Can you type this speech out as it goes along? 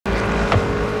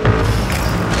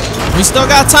We still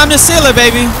got time to seal it,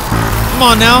 baby. Come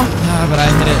on now. Ah, but I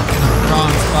hit it in the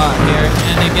wrong spot here.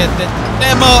 And to get the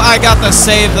demo, I got the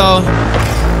save, though.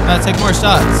 Gotta take more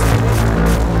shots.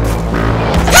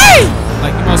 Hey!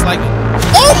 Like, the most likely.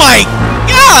 Oh my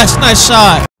gosh! Nice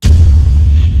shot.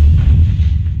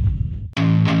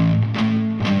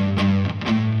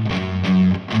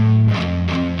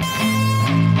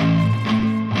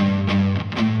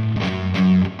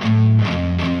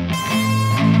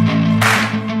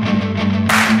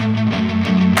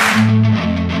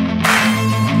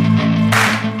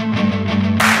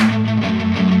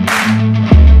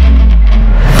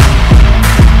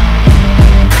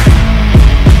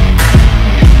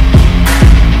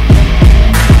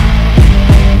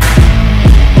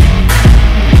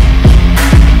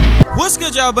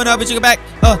 Y'all, but Nahelbejuggin back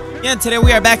again. Today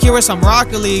we are back here with some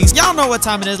Rocket Leagues. Y'all know what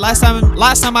time it is. Last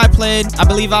time I played, I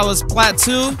believe I was plat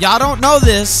 2. Y'all don't know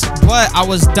this, but I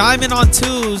was diamond on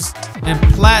 2s and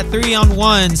plat 3 on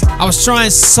 1s. I was trying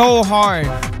so hard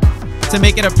to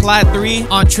make it a plat 3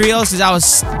 on trios because I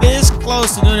was this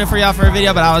close to doing it for y'all for a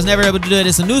video, but I was never able to do it.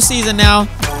 It's a new season now,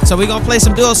 so we're gonna play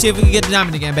some duos, see if we can get the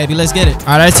diamond again, baby. Let's get it.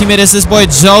 All right, our teammate is this boy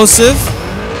Joseph.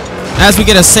 As we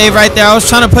get a save right there, I was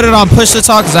trying to put it on push to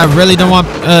talk because I really don't want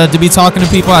to be talking to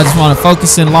people. I just want to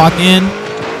focus and lock in.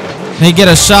 They get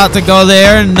a shot to go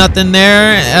there, nothing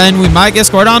there, and we might get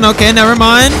scored on. Okay, never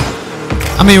mind.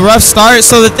 I mean, rough start.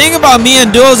 So the thing about me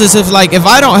and duos is if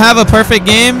I don't have a perfect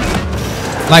game,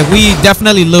 like, we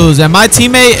definitely lose. And my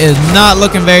teammate is not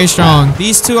looking very strong.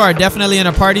 These two are definitely in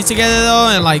a party together though,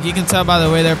 and like you can tell by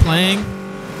the way they're playing.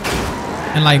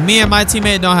 And like me and my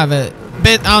teammate don't have a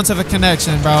bit ounce of a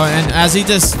connection, bro. And as he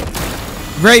just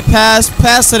great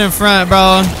pass it in front,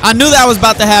 bro. I knew that was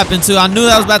about to happen too. I knew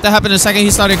that was about to happen the second he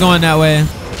started going that way.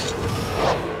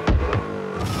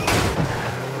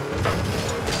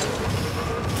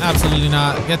 Absolutely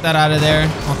not. Get that out of there.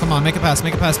 Oh, come on, make a pass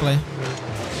play.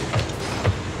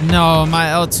 No, my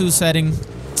L2 setting.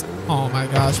 Oh my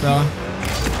gosh, bro.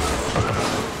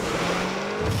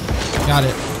 Got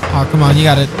it. Oh, come on, you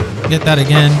gotta get that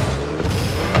again.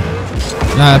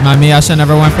 Not me. I should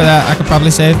never went for that. I could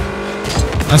probably save.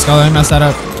 Let's go. Let me mess that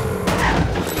up.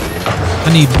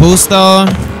 I need boost though.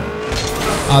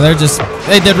 Oh,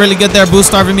 they did really good there. Boost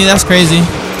starving me. That's crazy.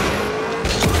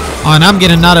 Oh, and I'm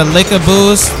getting not a lick of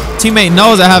boost. Teammate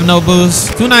knows I have no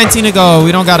boost. 2:19 to go.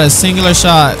 We don't got a singular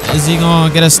shot. Is he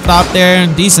gonna get a stop there?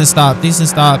 Decent stop. Decent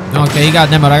stop. Okay, he got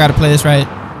demoed. I gotta play this right.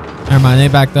 Never mind. They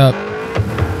backed up.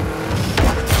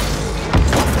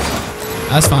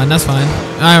 That's fine. That's fine.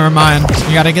 Never mind.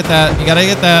 You gotta get that. You gotta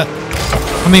get that.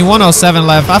 I mean, 107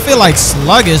 left. I feel like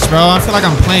sluggish, bro. I feel like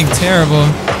I'm playing terrible.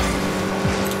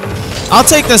 I'll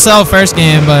take this L first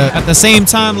game, but at the same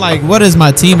time, like, what is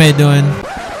my teammate doing?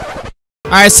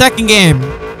 All right, second game.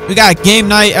 We got game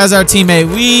night as our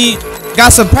teammate. We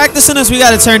got some practice in us. We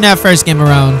got to turn that first game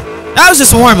around. That was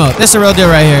just a warm-up. This is a real deal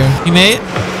right here. Teammate.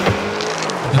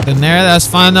 Nothing there. That's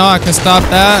fine, though. I can stop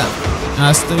that.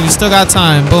 We still got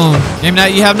time. Boom. Game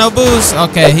night, you have no boost.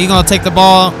 Okay, he gonna take the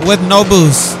ball with no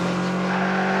boost.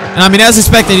 And I mean, as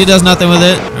expected, he does nothing with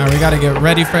it. All right, we gotta get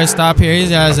ready for a stop here. He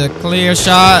has a clear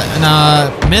shot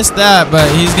and missed that, but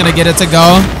he's gonna get it to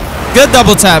go. Good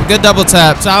double tap. Good double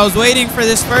tap. So I was waiting for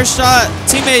this first shot.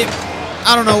 Teammate,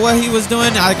 I don't know what he was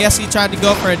doing. I guess he tried to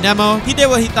go for a demo. He did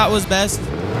what he thought was best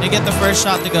and get the first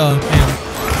shot to go. Damn.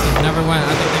 It never went.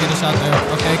 I think they get a shot there.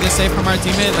 Okay, good save from our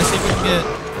teammate. Let's see if we can get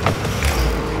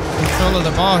control of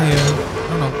the ball here. I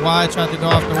don't know why I tried to go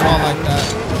off the wall like that.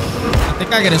 I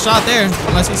think I get a shot there,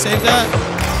 unless he saved that.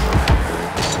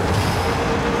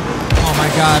 Oh my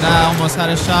god, I almost had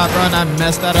a shot, bro, and I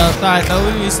messed that up. Alright, though,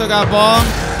 we still got ball.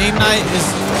 Game night is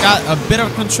got a bit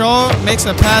of control, makes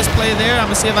a pass play there. I'm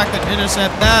gonna see if I could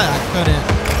intercept that. I couldn't.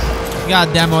 God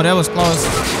damn it, that was close.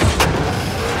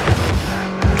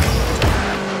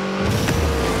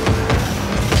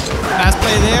 Pass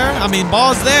play there. I mean,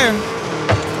 ball's there.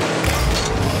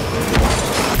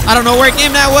 I don't know where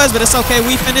game that was, but it's okay.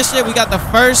 We finished it. We got the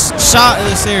first shot of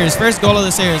the series. First goal of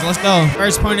the series. Let's go.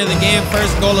 First point of the game.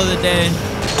 First goal of the day.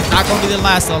 Not going to be the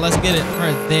last, though. Let's get it.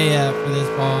 Where's they at for this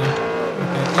ball?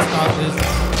 Okay, let's stop this.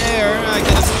 There. I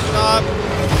get a stop.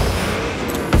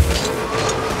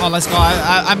 Oh, let's go.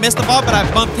 I missed the ball, but I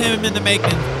bumped him in the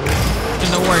making. In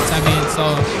the works, I mean. So,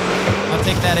 I'll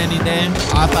take that any day.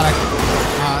 Oh, I thought I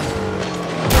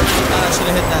should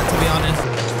have hit that, to be honest.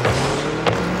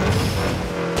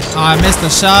 Oh, I missed the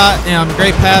shot. Damn,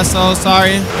 great pass, though.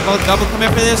 Sorry. We both double commit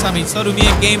for this. I mean, so do me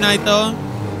in game night, though.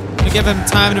 We give him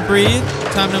time to breathe,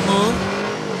 time to move.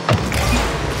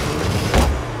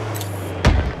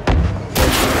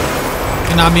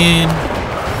 And I mean,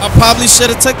 I probably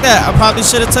should have took that.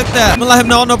 I'm gonna let him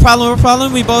know, no problem, no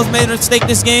problem. We both made a mistake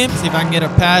this game. See if I can get a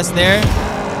pass there.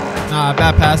 Nah,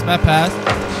 bad pass.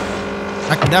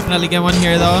 I can definitely get one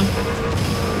here, though.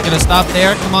 Get a stop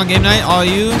there. Come on, game night. All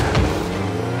you.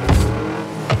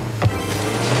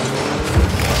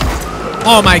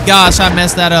 Oh, my gosh. I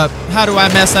messed that up. How do I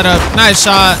mess that up? Nice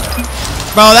shot.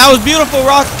 Bro, that was beautiful.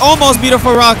 Almost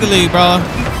beautiful Rocket League, bro.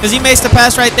 Because he makes the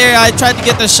pass right there. I tried to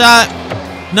get the shot.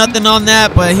 Nothing on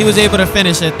that, but he was able to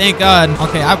finish it. Thank God.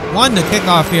 Okay, I won the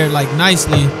kickoff here, like,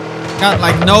 nicely. Got,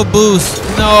 like, no boost.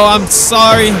 No, I'm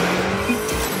sorry.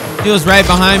 He was right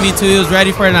behind me, too. He was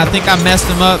ready for it, and I think I messed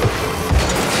him up.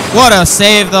 What a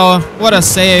save, though. What a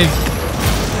save.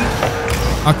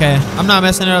 Okay, I'm not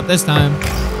messing it up this time.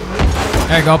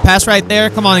 There you go. Pass right there.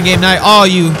 Come on, game night. All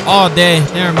you. All day.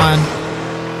 Never mind.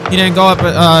 He didn't go up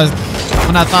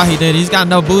when I thought he did. He's got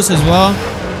no boost as well.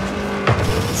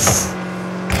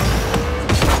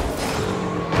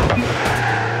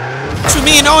 What you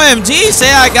mean, OMG?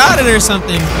 Say I got it or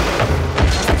something.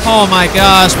 Oh my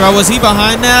gosh, bro. Was he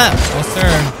behind that? Yes,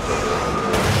 sir.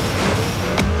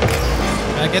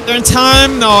 Can I get there in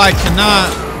time? No, I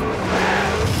cannot.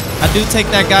 I do take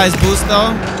that guy's boost,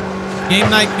 though. Game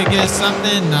night could get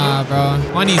something. Nah, bro.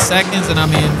 20 seconds, and I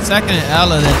mean, second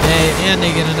L of the day, and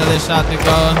they get another shot to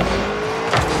go.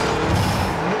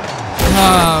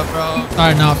 Oh, bro.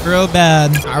 Starting off real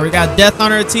bad. All right, we got death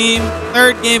on our team.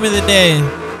 Third game of the day.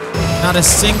 Not a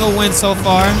single win so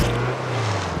far. All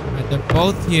right, they're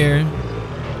both here.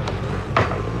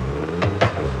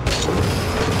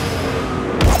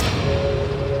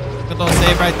 Good little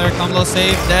save right there. Come low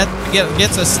save. Death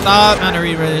gets a stop. Trying to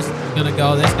read where this is gonna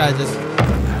go. This guy just,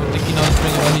 I don't think he knows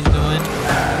really what he's doing.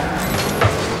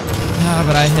 Ah,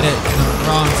 but I hit it in the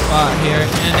wrong spot here.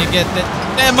 And they get the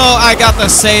demo. I got the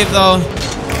save though.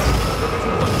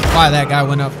 Why that guy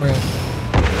went up for it.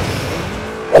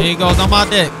 Here he goes on my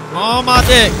dick. On my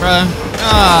dick, bro.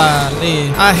 Golly.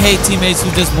 I hate teammates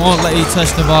who just won't let you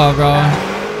touch the ball, bro.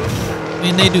 I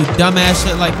mean, they do dumbass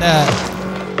shit like that.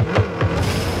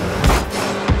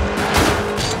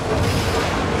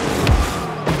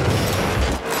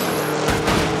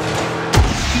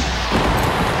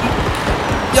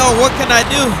 Yo, what can I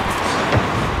do?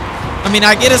 I mean,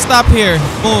 I get a stop here.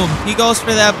 Boom. He goes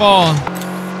for that ball.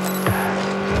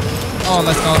 Oh,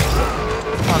 let's go.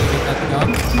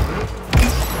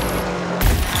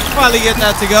 Probably get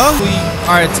that to go. We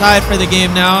are tied for the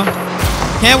game now.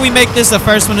 Can we make this the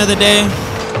first one of the day?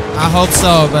 I hope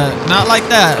so, but not like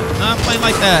that. Not playing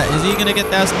like that. Is he going to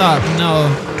get that stop? No.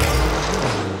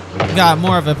 Got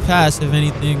more of a pass, if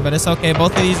anything, but it's okay.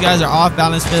 Both of these guys are off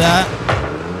balance for that.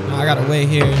 No, I got to wait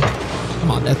here.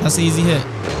 Come on, that's an easy hit.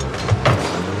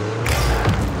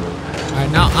 All right,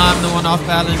 now I'm the one off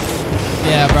balance.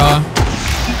 Yeah, bro.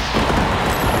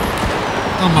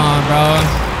 Come on, bro.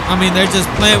 I mean, they're just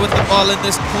playing with the ball in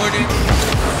this quarter.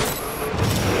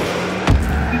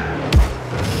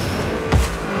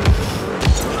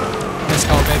 Let's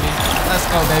go, baby. Let's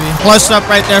go, baby. Clutch up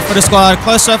right there for the squad.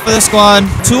 Clutch up for the squad.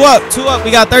 Two up.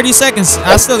 We got 30 seconds.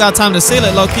 I still got time to seal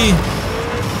it, low-key.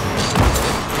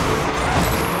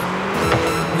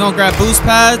 We're gonna grab boost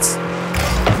pads.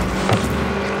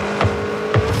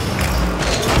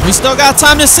 We still got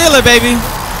time to seal it, baby.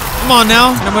 Come on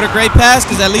now. And with a great pass,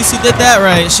 because at least he did that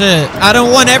right. Shit. I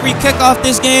done won every kickoff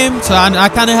this game, so I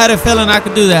kind of had a feeling I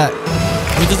could do that.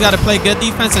 We just got to play good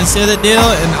defense and seal the deal.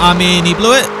 And, I mean, he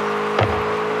blew it.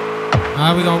 All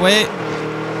right, we're going to wait.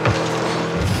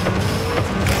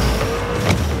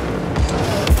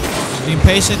 Being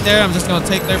patient there. I'm just going to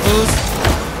take their boost.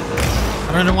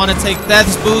 I don't want to take that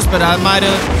boost, but I might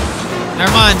have. Never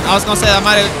mind. I was going to say I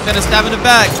might have been a stab in the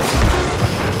back.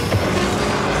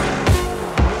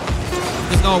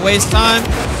 Gonna waste time.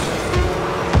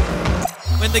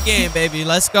 Win the game, baby.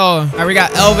 Let's go. All right, we got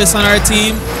Elvis on our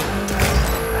team.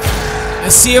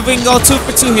 Let's see if we can go 2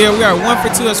 for 2 here. We are 1 for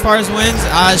 2 as far as wins.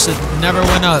 I should never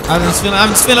win up. I'm just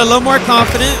feeling a little more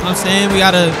confident. I'm saying we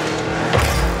gotta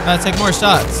take more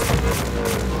shots.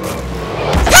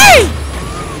 Hey!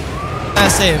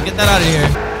 That's safe. Get that out of here.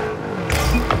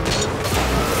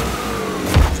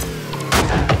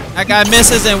 That guy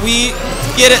misses and we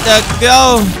get it to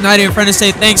go. Not even trying to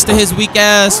say thanks to his weak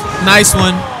ass. Nice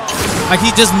one. Like he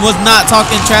just was not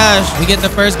talking trash. We get the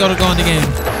first goal to go in the game.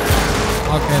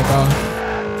 Okay, bro.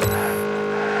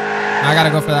 I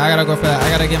gotta go for that. I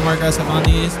gotta get more aggressive on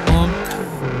these. Boom.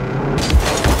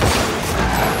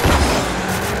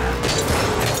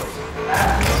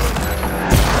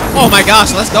 Oh my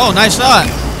gosh, let's go. Nice shot. I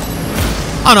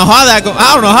don't know how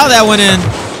that went in.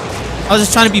 I was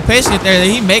just trying to be patient there.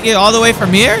 Did he make it all the way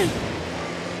from here?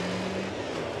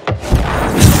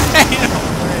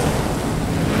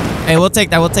 Hey, we'll take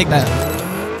that. We'll take that.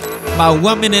 About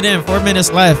 1 minute in, 4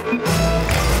 minutes left.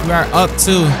 We are up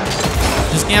 2.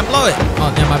 Just can't blow it.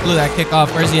 Oh, damn, I blew that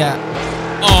kickoff. Where's he at?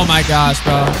 Oh, my gosh,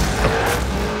 bro.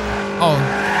 Oh,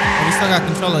 we still got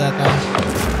control of that, though.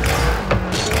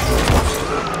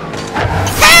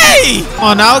 Hey!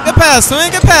 Oh, now, good pass, twin.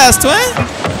 Good pass, twin.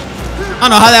 I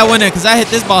don't know how that went in because I hit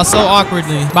this ball so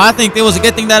awkwardly. But I think it was a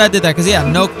good thing that I did that because he had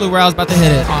no clue where I was about to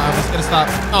hit it. Oh, I was going to stop.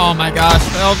 Oh, my gosh.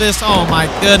 Elvis. Oh, my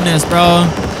goodness, bro.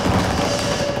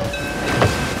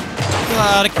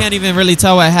 I can't even really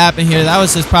tell what happened here. That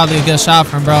was just probably a good shot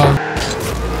from bro.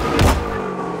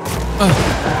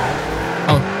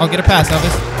 Oh, get a pass,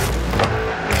 Elvis.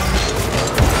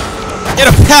 Get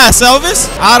a pass, Elvis.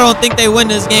 I don't think they win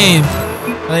this game.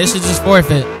 They should just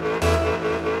forfeit.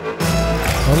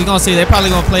 But we gonna see. They probably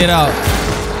gonna play it out.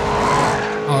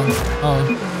 Oh.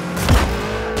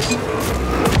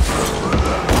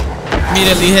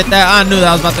 Immediately hit that. I knew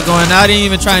that was about to go in. I didn't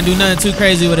even try and do nothing too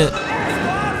crazy with it.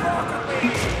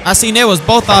 I seen they was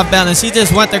both off balance. He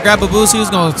just went to grab a boost. He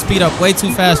was going to speed up way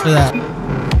too fast for that.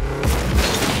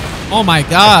 Oh my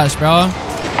gosh, bro.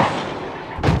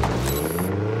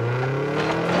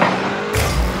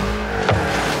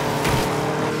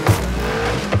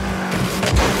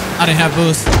 I didn't have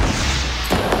boost.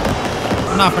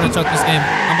 I'm not going to choke this game.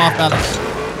 I'm off balance.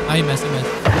 Oh, he missed.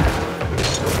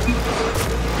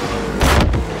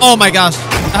 Oh my gosh.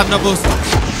 I have no boost.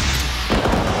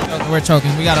 We're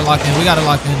choking. We gotta lock in. I'm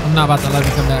not about to let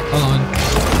him come back. Hold on.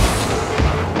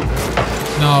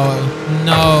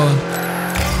 No.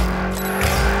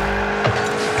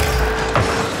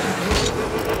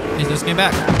 He just came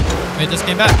back.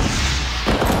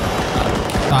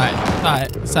 Alright.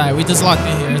 We just locked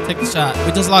in here. Take the shot.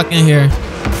 We just locked in here.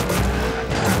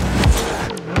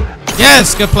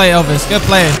 Yes! Good play, Elvis. Good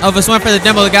play. Elvis went for the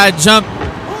demo. The guy jumped.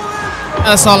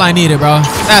 That's all I needed, bro.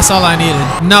 That's all I needed.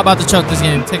 I'm not about to choke this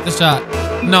game. Take the shot.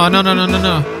 No.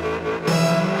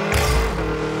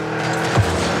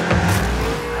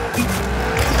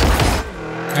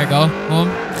 There you go. Boom.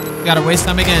 You gotta waste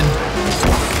time again.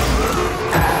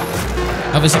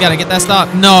 Elvis, you gotta get that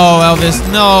stop. No, Elvis.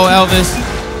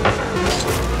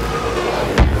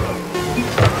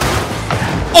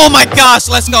 Oh my gosh,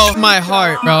 let's go. My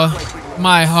heart, bro.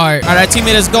 My heart. All right, our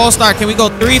teammate is goal star. Can we go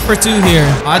 3 for 2 here?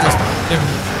 Oh, I just gave him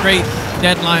a great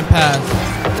deadline pass.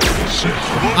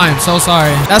 I am so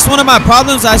sorry. That's one of my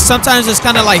problems. I sometimes just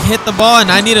kind of like hit the ball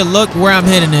and I need to look where I'm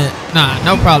hitting it. Nah,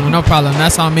 no problem.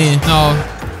 That's on me. No.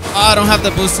 Oh, I don't have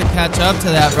the boost to catch up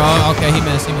to that, bro. Okay, he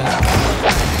missed.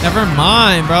 Never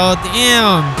mind, bro.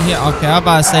 Damn. Yeah, okay, I'm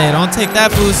about to say, don't take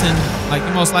that boost and like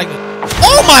you most likely.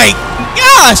 Oh my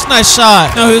gosh, nice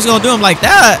shot. No, he was gonna do him like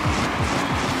that.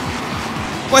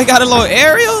 Boy, got a little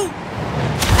aerial.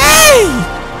 Hey!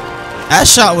 That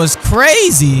shot was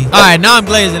crazy. All right, now I'm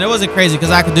glazing. It wasn't crazy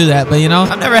because I could do that. But, you know,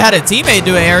 I've never had a teammate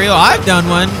do an aerial. I've done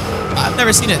one. I've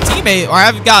never seen a teammate, or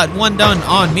I've got one done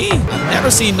on me. I've never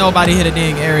seen nobody hit a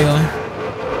dang aerial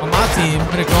on my team.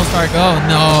 Where did Gold Star go?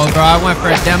 No, bro. I went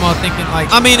for a demo thinking like,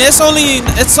 I mean, it's only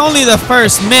the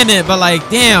first minute, but like,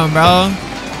 damn, bro.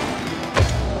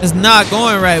 It's not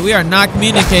going right. We are not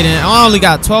communicating. I only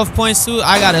got 12 points too.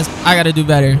 I gotta do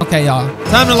better. Okay, y'all.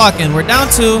 Time to lock in. We're down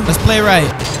 2. Let's play right.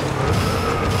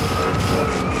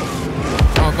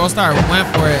 Oh, Gold Star went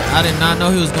for it. I did not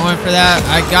know he was going for that.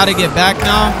 I gotta get back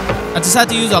now. I just had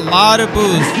to use a lot of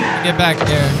boost to get back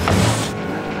there.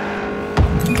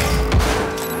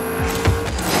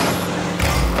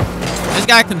 This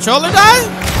guy controller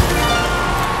die?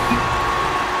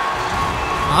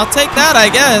 I'll take that,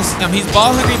 I guess. He's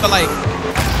ball hungry, but like,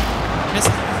 it's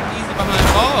easy behind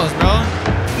balls, bro.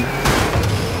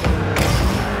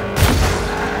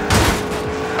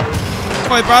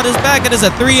 Boy brought us back. It is a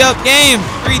 3-up game.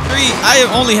 3-3. I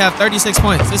only have 36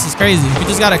 points. This is crazy. We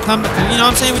just gotta come. You know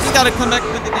what I'm saying? We just gotta come back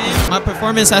with the game. My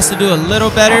performance has to do a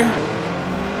little better.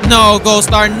 No, Gold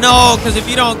Star, no, because if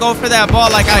you don't go for that ball,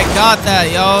 like I got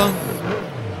that, yo.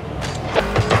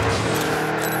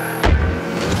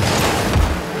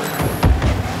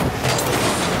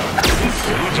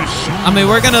 I mean,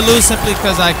 we're gonna lose simply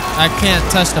because I can't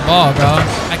touch the ball, bro.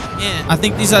 I can't. I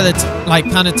think these are the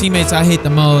kind of teammates I hate the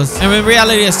most. And in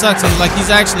reality, it sucks. It's like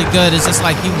he's actually good. It's just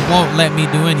like he won't let me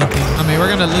do anything. I mean, we're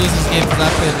gonna lose this game because I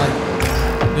played like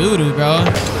doo-doo, bro.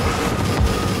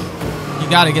 You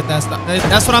gotta get that stuff.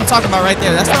 That's what I'm talking about right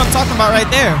there.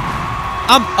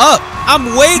 I'm up.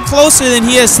 I'm way closer than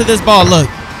he is to this ball. Look,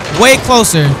 way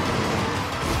closer.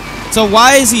 So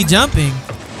why is he jumping?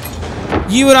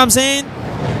 You know what I'm saying?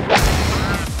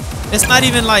 It's not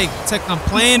even like to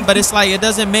complain, but it's like it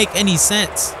doesn't make any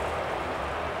sense.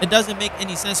 It doesn't make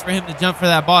any sense for him to jump for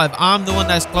that ball if I'm the one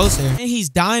that's closer. And he's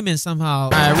diamond somehow.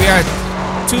 All right, we are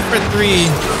 2 for 3.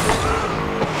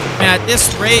 Man, at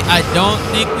this rate, I don't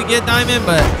think we get diamond,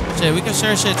 but shit, we can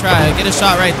sure shit try. Get a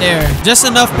shot right there. Just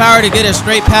enough power to get it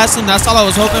straight past him. That's all I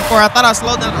was hoping for. I thought I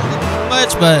slowed down a little too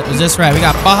much, but it was just right. We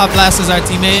got Baja Blast as our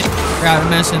teammate. Forgot to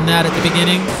mention that at the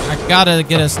beginning. I gotta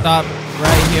get a stop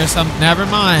right here. Never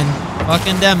mind.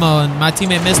 Fucking demo. And my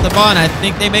teammate missed the ball, and I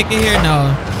think they make it here.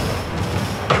 No.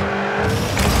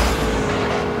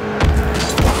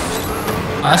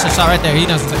 Oh, that's a shot right there. He's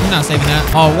not saving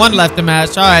that. Oh, 1 left to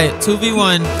match. All right,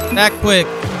 2v1. That quick.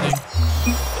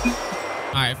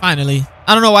 All right, finally.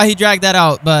 I don't know why he dragged that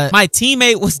out, but my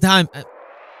teammate was done.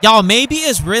 Y'all, maybe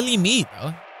it's really me,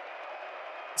 bro.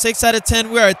 6 out of 10.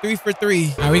 We are 3 for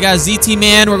 3. All right, we got ZT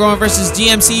Man. We're going versus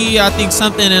GMC. I think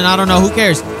something, and I don't know. Who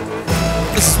cares?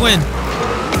 This is win.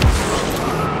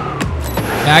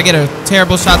 Yeah, I get a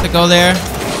terrible shot to go there.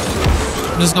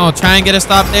 I'm just going to try and get a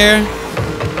stop there.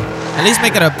 At least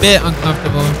make it a bit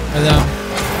uncomfortable for them.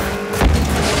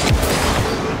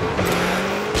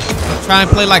 I'll try and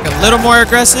play like a little more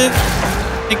aggressive.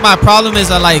 I think my problem is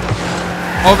I like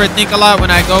overthink a lot when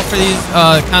I go for these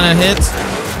kind of hits.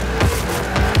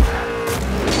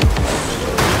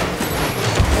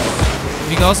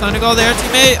 Here you go, time to go there,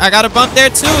 teammate. I got a bump there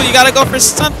too. You got to go for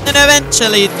something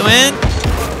eventually, twin.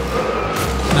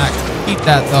 Nah, keep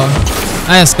that though.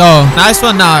 Let's go. Nice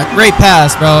one. Nah, great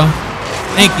pass, bro.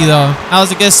 Thank you, though. That was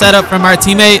a good setup from our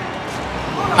teammate.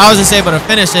 I was just able to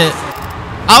finish it.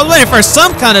 I was waiting for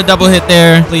some kind of double hit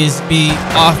there. Please be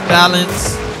off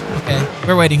balance. Okay,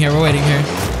 we're waiting here. We're waiting here.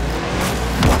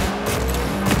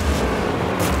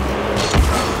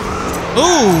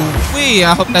 Ooh, wee.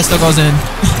 I hope that still goes in.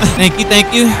 Thank you,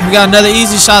 thank you. We got another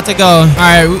easy shot to go. All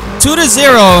right, 2-0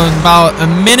 in about a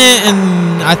minute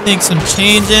and I think some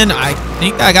change in. I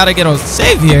think I got to get a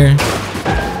save here.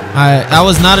 Alright, that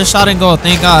was not a shot and goal,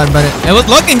 thank God, but it was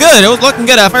looking good. It was looking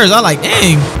good at first. I was like,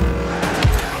 dang.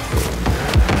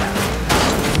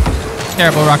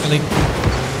 Terrible, Rocket League.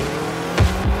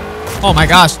 Oh my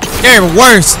gosh. They're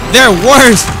worse. They're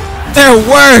worse. They're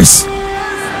worse.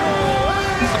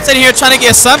 I'm sitting here trying to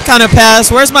get some kind of pass.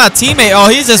 Where's my teammate? Oh,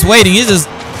 he's just waiting. He's just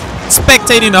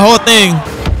spectating the whole thing.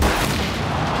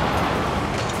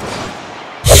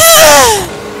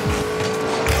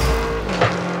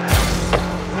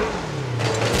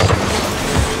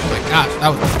 Gosh, that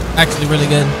was actually really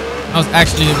good. That was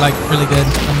actually like really good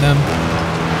from them.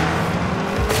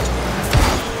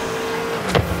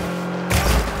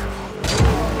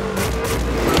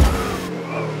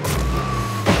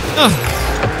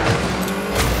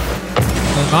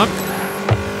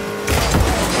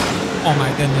 Oh my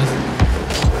goodness.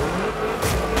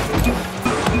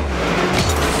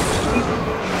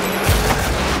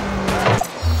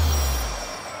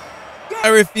 I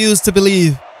refuse to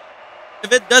believe.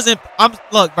 If it doesn't,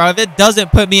 look, bro, if it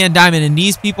doesn't put me in diamond and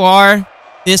these people are,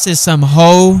 this is some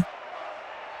hoe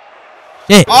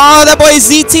shit. Oh, that boy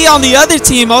ZT on the other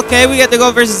team. Okay, we get to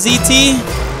go versus ZT.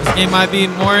 This game might be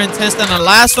more intense than the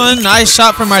last one. Nice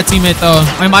shot from our teammate, though.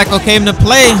 When Michael came to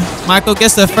play, Michael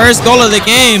gets the first goal of the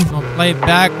game. I'll play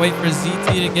back, wait for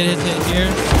ZT to get his hit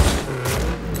here.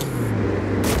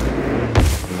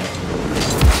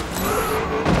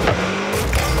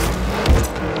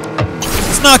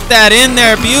 Snuck that in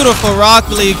there. Beautiful, Rock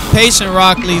League. Patient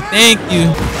Rock League. Thank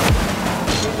you.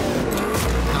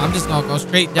 I'm just going to go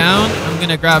straight down. I'm going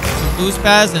to grab some boost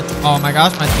pads. And oh my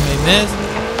gosh, my teammate missed.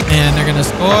 And they're going to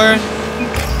score.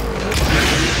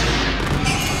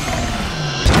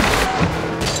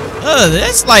 Ugh,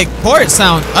 this like port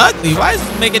sound ugly. Why is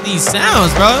it making these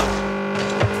sounds, bro?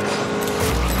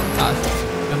 Gosh,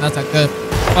 that's a good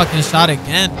fucking shot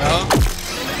again, bro.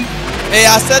 Hey,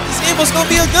 I said this game was going to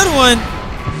be a good one.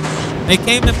 They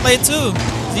came to play too.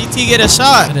 ZT get a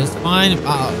shot. It is fine.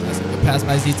 Oh, that's a good pass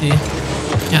by ZT.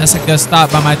 Yeah, that's a good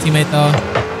stop by my teammate though.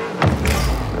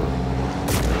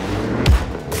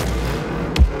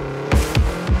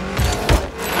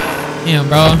 Damn,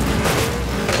 bro.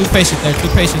 Too patient there. Too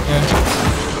patient there.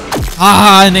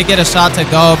 Ah, and they get a shot to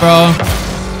go, bro.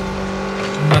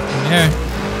 Nothing there.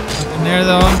 Nothing there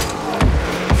though.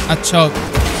 I choked.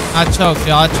 I choked,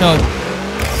 y'all. I choked.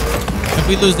 If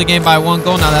we lose the game by 1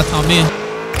 goal, now that's on me.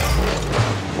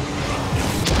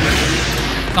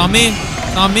 It's on me.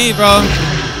 It's on me, bro.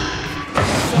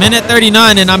 Minute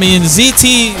 39, and I mean,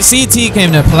 CT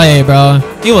came to play, bro.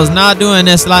 He was not doing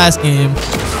this last game.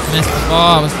 Missed the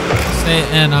ball. I was saying,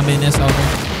 and I mean, it's over.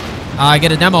 I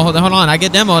get a demo. Hold on. I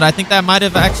get demoed. I think that might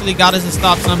have actually got us to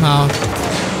stop somehow.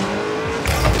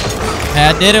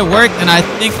 That didn't work, and I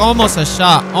think almost a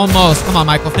shot. Almost. Come on,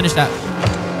 Michael. Finish that.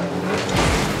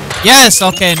 Yes,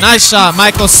 okay, nice shot.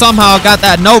 Michael somehow got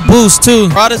that no boost too.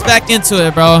 Brought us back into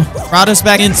it, bro. Brought us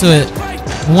back into it.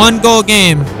 1 goal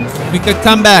game. We could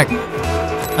come back.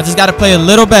 I just got to play a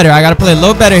little better. I got to play a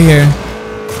little better here.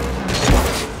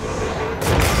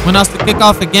 One else to kick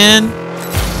off again.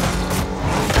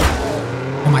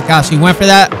 Oh my gosh, he went for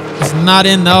that. It's not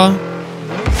in though.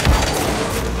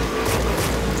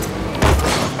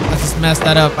 I just messed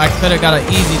that up. I could have got an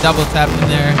easy double tap in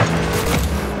there.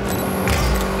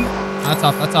 That's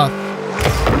off. That's off.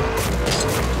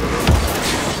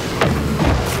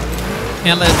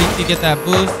 Can't let DT get that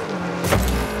boost.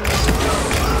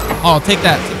 Oh, take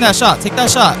that. Take that shot. Take that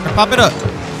shot. Or pop it up.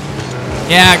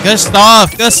 Yeah, good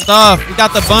stuff. Good stuff. We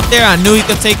got the bump there. I knew he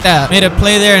could take that. Made a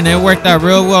play there, and it worked out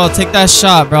real well. Take that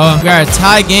shot, bro. We got a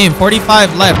tie game.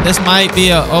 45 left. This might be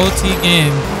an OT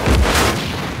game.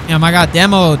 Damn, I got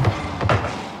demoed.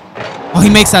 Oh, he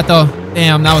makes that, though.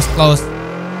 Damn, that was close.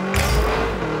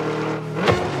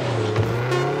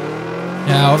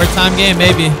 Yeah, overtime game,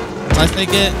 maybe. Unless they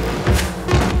get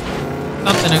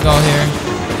something to go here.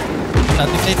 I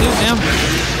think they do, damn.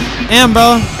 Damn,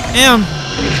 bro. Damn.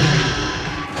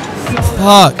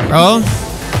 Fuck, bro.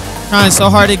 Trying so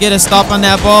hard to get a stop on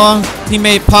that ball.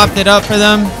 Teammate popped it up for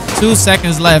them. 2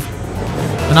 seconds left.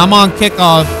 And I'm on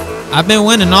kickoff. I've been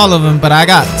winning all of them, but I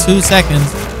got 2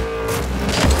 seconds.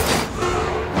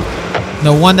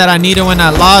 The one that I needed when I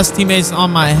lost, teammates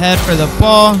on my head for the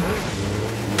ball.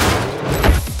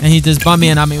 And he just bumped me,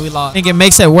 and I mean, we lost. I think it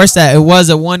makes it worse that it was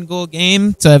a 1 goal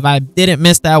game. So if I didn't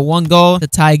miss that 1 goal, the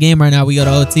tie game right now, we go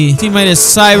to OT. Teammate is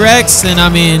Cyrex, and I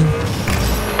mean,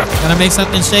 gotta make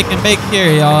something shake and bake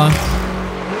here, y'all.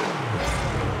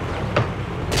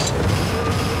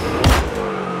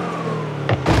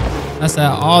 That's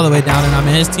that all the way down, and I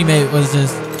mean, his teammate was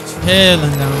just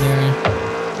chilling down there.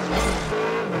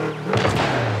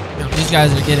 You know, these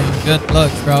guys are getting good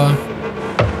looks, bro.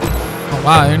 Oh,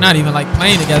 wow, they're not even like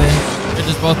playing together. They're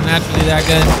just both naturally that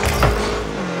good.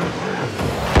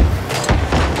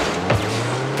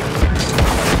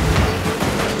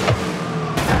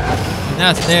 And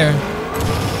that's there.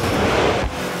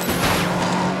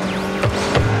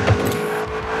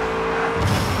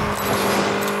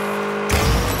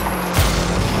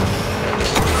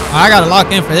 I gotta lock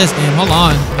in for this game. Hold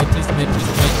on. Please.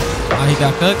 Oh, he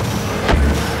got cooked.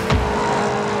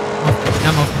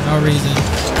 Ammo for no reason.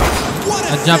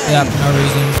 I jumped that for no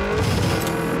reason.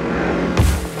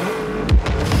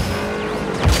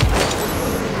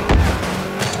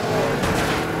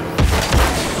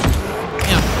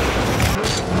 Damn.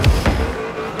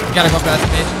 You gotta go fast,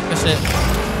 mate. Good shit.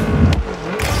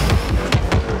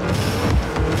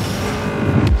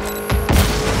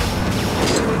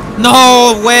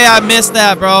 No way I missed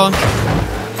that, bro.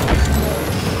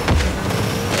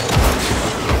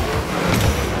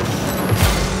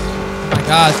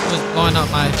 Gosh, it was blowing up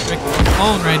my freaking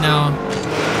phone right now.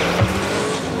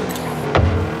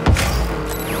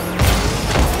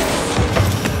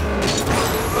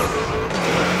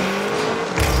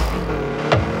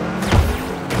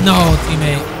 No,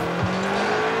 teammate.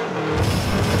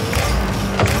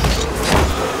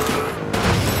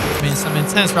 I mean, some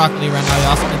intense Rocket League right now,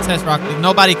 y'all. Some intense Rocket League.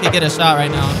 Nobody could get a shot right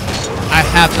now. I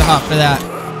have to hop for that.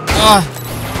 Ugh.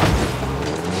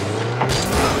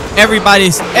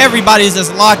 Everybody's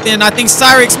just locked in. I think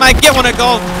Cyrex might get one to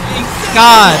go. Thank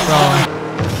God, bro.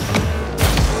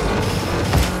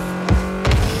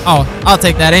 Oh, I'll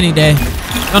take that any day.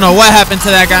 Don't know what happened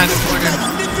to that guy in the corner.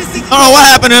 Don't know what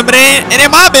happened to him, but it ain't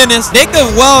my business. They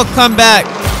could well come back.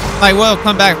 Like, well,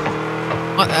 come back.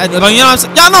 You know what I'm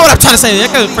saying? Y'all know what I'm trying to say. They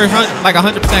could, for like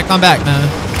 100% come back, man.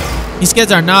 These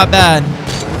kids are not bad.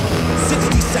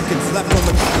 60 seconds left on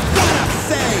the clock.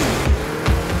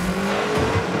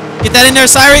 Get that in there,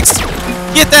 Cyrex.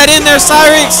 Get that in there,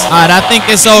 Cyrex. All right, I think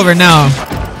it's over now.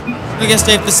 I guess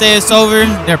safe to say it's over.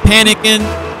 They're panicking.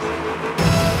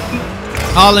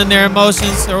 All in their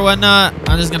emotions or whatnot.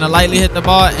 I'm just going to lightly hit the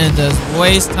ball and just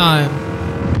waste time.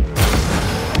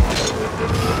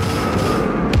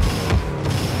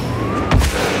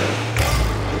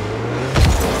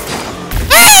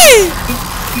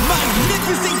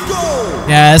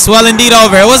 Yeah, it's well indeed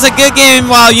over. It was a good game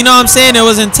while, you know what I'm saying, it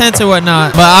was intense or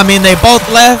whatnot. But, I mean, they both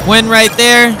left. Win right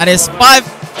there. That is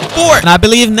 5-4. And I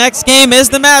believe next game is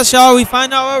the match, y'all. We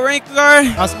find out what rank we are.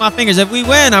 Cross my fingers. If we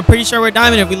win, I'm pretty sure we're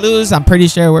diamond. If we lose, I'm pretty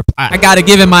sure we're... I got to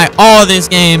give it my all this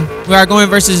game. We are going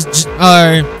versus...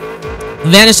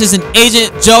 Vanish is an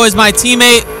agent. Joe is my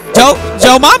teammate.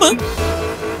 Joe Mama.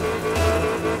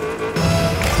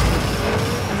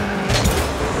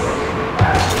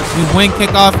 We win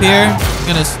kickoff here. I'm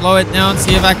going to slow it down,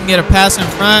 see if I can get a pass in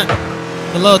front.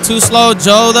 A little too slow,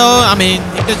 Joe, though. I mean,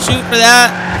 he could shoot for that.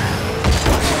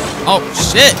 Oh,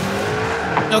 shit.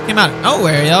 Joe came out of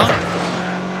nowhere, yo.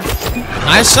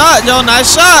 Nice shot, Joe.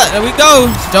 Nice shot. There we go.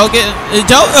 Joe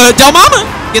Mama.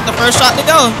 Get the first shot to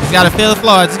go. Just gotta feel the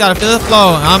flow. I just gotta feel the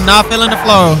flow. I'm not feeling the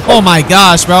flow. Oh my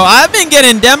gosh, bro. I've been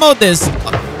getting demoed this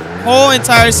whole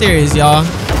entire series, y'all.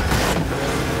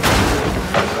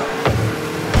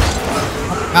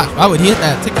 Gosh, why would he hit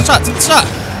that? Take the shot. Take the shot.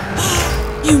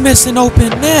 You missing open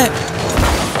net.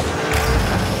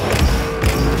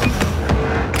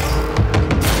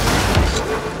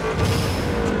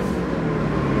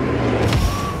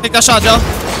 Take that shot, Joe.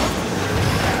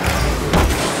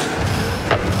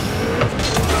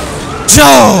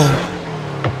 Joe!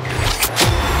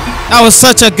 That was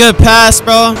such a good pass,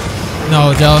 bro.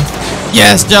 No, Joe.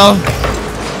 Yes, Joe.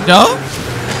 Joe?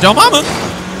 Joe Mama.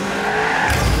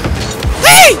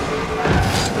 Hey!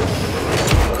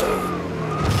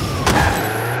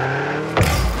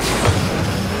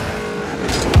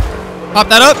 Pop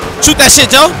that up. Shoot that shit,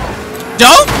 Joe.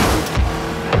 Joe?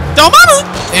 Joe Mama.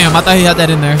 Damn, I thought he had that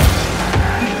in there.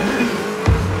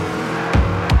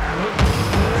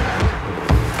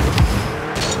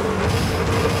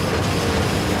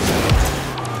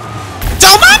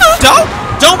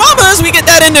 Joe Mama, as we get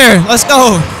that in there. Let's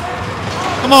go.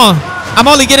 Come on. I'm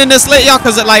only getting this late, y'all,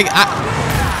 because like I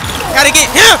gotta get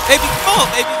him, baby. Come on,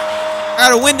 baby. I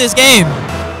gotta win this game.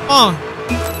 Come on.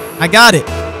 I got it.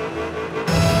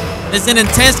 It's an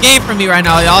intense game for me right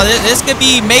now, y'all. This could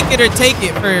be make it or take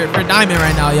it for Diamond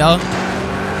right now, y'all.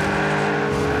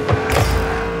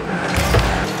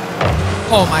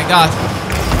 Oh my gosh.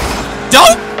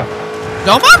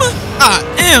 Joe Mama. Ah,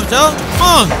 damn, Joe. Come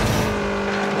on.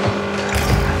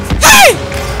 Hey!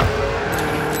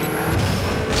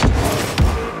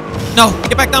 No,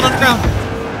 get back down on the ground.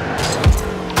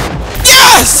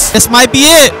 Yes! This might be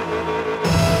it.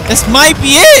 This might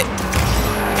be it.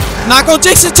 Not gonna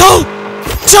jinx it, Joe.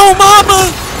 Joe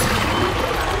Mama.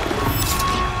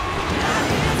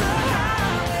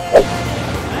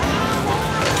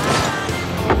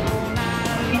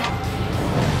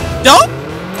 Joe?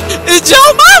 It's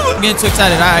Joe Mama. I'm getting too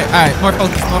excited. All right. More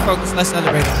focus. Let's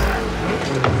celebrate.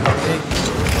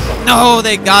 No,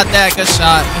 they got that. Good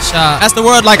shot. That's the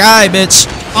word. Like, all right, bitch.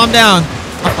 Calm down.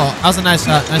 My fault. That was a nice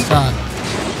shot.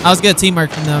 That was good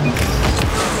teamwork from them.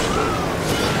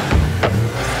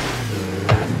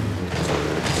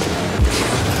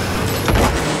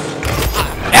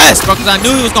 Yes, bro, because I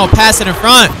knew he was going to pass it in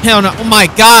front. Hell no. Oh, my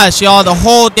gosh, y'all. The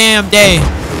whole damn day.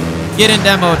 Getting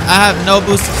demoed. I have no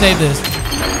boost to save this.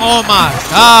 Oh, my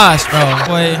gosh, bro.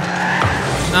 Boy,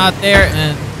 not there.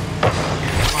 And, oh,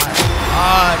 my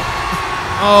God.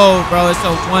 Oh, bro, it's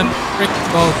a one freaking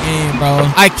goal game, bro.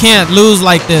 I can't lose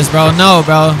like this, bro. No,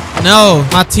 bro. No.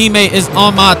 My teammate is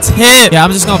on my tip. Yeah,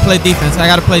 I'm just going to play defense. I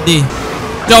got to play D.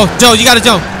 Joe, you got to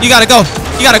jump. You got to go.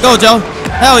 You got to go, Joe.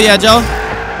 Hell yeah, Joe.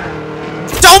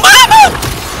 Joe Mama!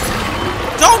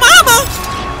 Joe Mama!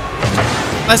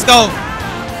 Let's go.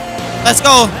 Let's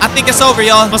go. I think it's over,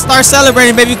 y'all. I'm going to start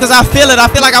celebrating, baby, because I feel it. I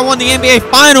feel like I won the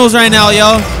NBA Finals right now,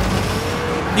 yo.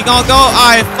 You going to go? All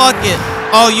right, fuck it.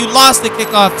 Oh, you lost the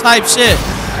kickoff type shit.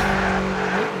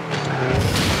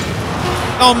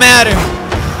 Don't matter.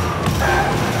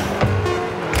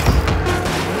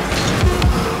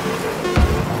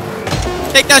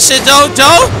 Take that shit, Joe.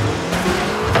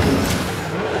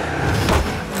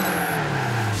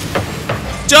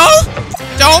 Joe?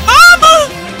 Joe Mama!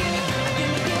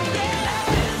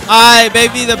 Alright,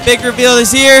 baby. The big reveal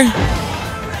is here.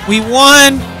 We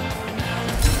won.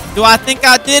 Do I think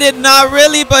I did it? Not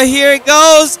really, but here it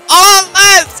goes. Oh,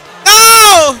 let's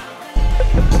go!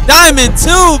 Diamond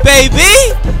 2,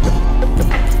 baby!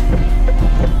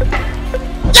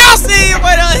 Y'all see your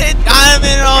boy done hit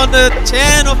Diamond on the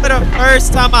channel for the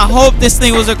first time. I hope this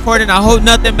thing was recording. I hope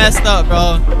nothing messed up,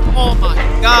 bro. Oh my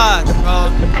God,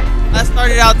 bro. That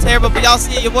started out terrible, but y'all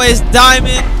see your boy is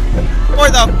Diamond for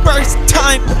the first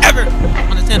time ever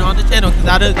on the channel,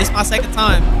 because this is my second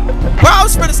time. Bro, I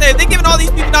was trying to say, if they giving all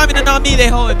these people Diamond and not me, they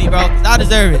holding me, bro, because I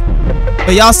deserve it.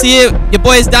 But y'all see it, your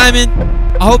boy is Diamond.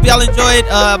 I hope y'all enjoyed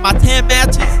my 10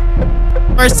 matches.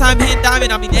 First time hitting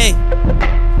Diamond. I mean, hey,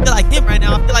 I feel like him right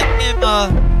now. I feel like him. I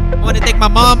want to thank my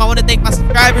mom. I want to thank my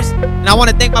subscribers, and I want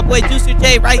to thank my boy Juicer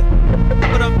J. Right?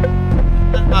 Put him.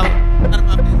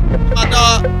 My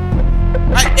dog.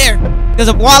 Right there. Because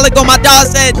a while ago, my dog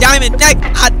said, Diamond Neck,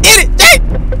 I did it, Jay.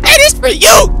 Hey, this for you.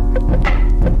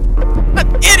 I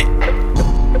did it.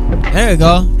 There we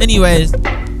go. Anyways,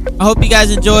 I hope you guys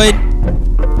enjoyed.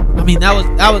 I mean, that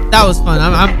was fun.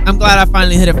 I'm glad I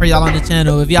finally hit it for y'all on the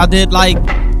channel. If y'all did like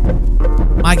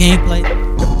my gameplay,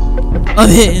 of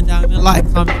hitting diamond, like,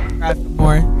 comment, subscribe for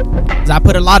more. Because I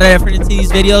put a lot of effort into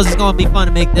these videos. It's going to be fun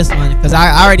to make this one. Because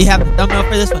I already have the thumbnail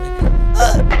for this one.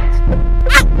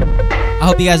 I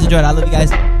hope you guys enjoyed. I love you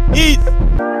guys.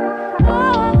 Peace.